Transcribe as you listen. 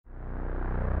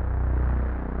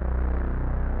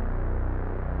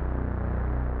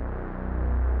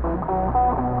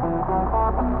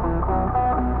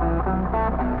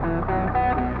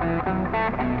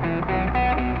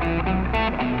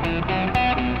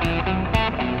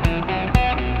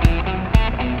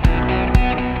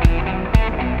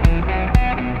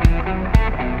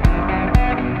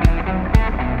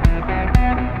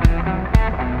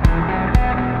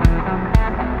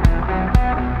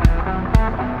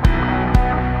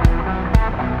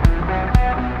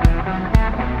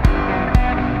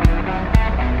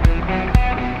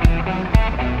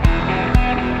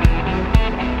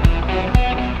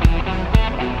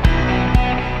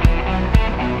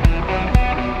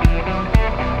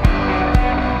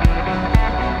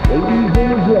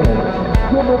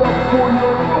Give it up for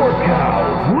your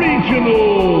Norcal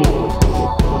Regionals!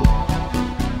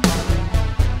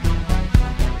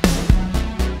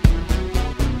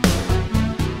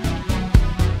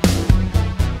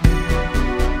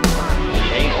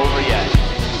 Ain't over yet.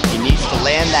 He needs to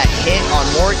land that hit on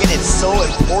Morgan. It's so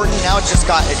important. Now it just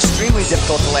got extremely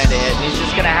difficult to land a hit. He's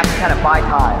just gonna have to kind of buy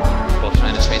time. Both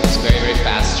trying to train this very, very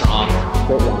fast, strong.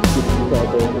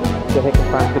 Good hit the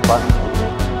front, good button.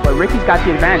 But Ricky's got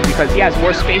the advantage because he has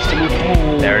more space to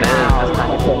move. There it is.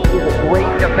 He's a great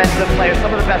defensive player,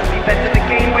 some of the best defense in the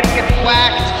game, but he gets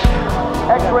whacked.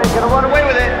 X-Ray's gonna run away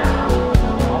with it.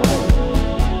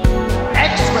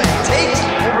 X-Ray takes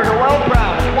over to Well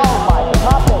Brown, qualified.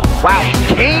 Wow,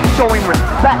 Kane showing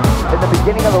respect in the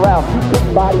beginning of the round.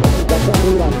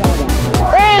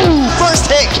 Oh, first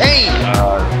hit, Kane.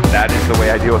 That is the way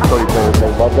I deal with Cody players.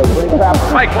 They love those big traps.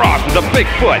 Mike Ross with a big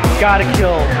foot. Got to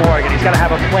kill Morgan. He's got to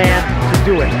have a plan to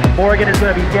do it. Morgan is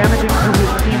going to be damaging to his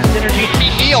team's synergy.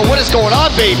 Neil, what is going on,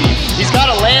 baby? He's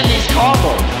got to land these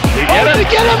combos. Get him!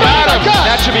 Oh my God!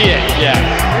 That should be it. Yeah.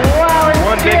 Wow,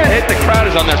 One big hit. The crowd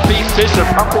is on their feet. Fish are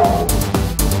pumping.